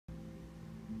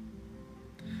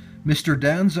Mr.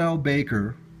 Denzel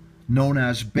Baker, known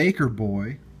as Baker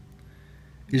Boy,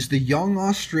 is the Young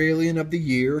Australian of the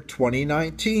Year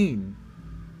 2019.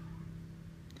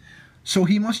 So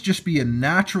he must just be a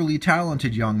naturally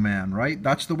talented young man, right?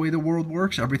 That's the way the world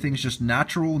works. Everything's just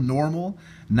natural, normal.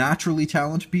 Naturally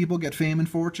talented people get fame and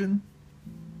fortune.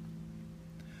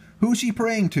 Who's he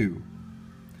praying to?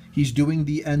 He's doing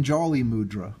the Anjali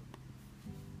Mudra.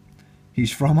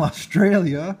 He's from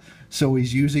Australia, so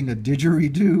he's using a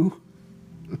didgeridoo.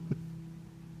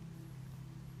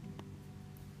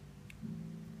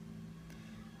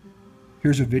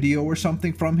 Here's a video or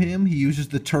something from him. He uses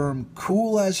the term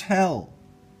cool as hell.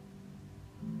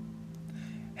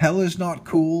 Hell is not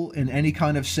cool in any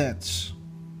kind of sense.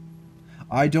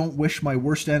 I don't wish my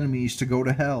worst enemies to go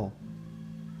to hell.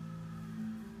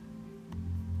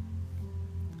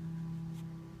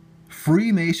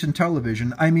 Freemason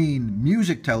television, I mean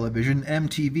music television,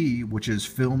 MTV, which is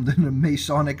filmed in a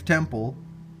Masonic temple,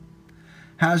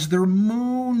 has their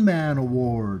Moon Man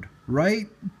Award, right?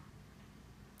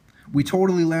 We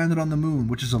totally landed on the moon,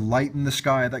 which is a light in the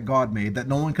sky that God made that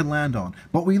no one can land on.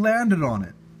 But we landed on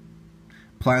it.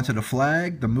 Planted a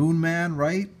flag, the Moon Man,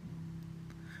 right?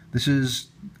 This is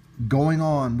going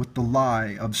on with the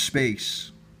lie of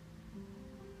space.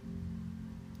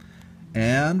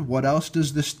 And what else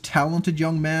does this talented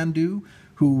young man do,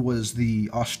 who was the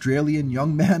Australian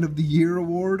Young Man of the Year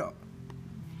award?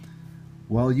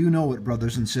 Well, you know it,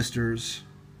 brothers and sisters.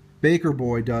 Baker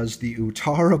Boy does the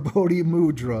Uttara Bodhi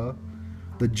Mudra,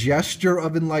 the gesture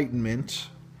of enlightenment,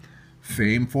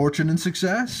 fame, fortune, and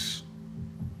success.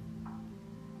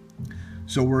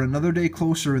 So we're another day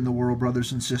closer in the world,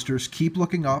 brothers and sisters. Keep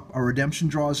looking up. Our redemption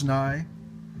draws nigh.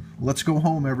 Let's go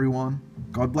home, everyone.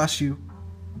 God bless you.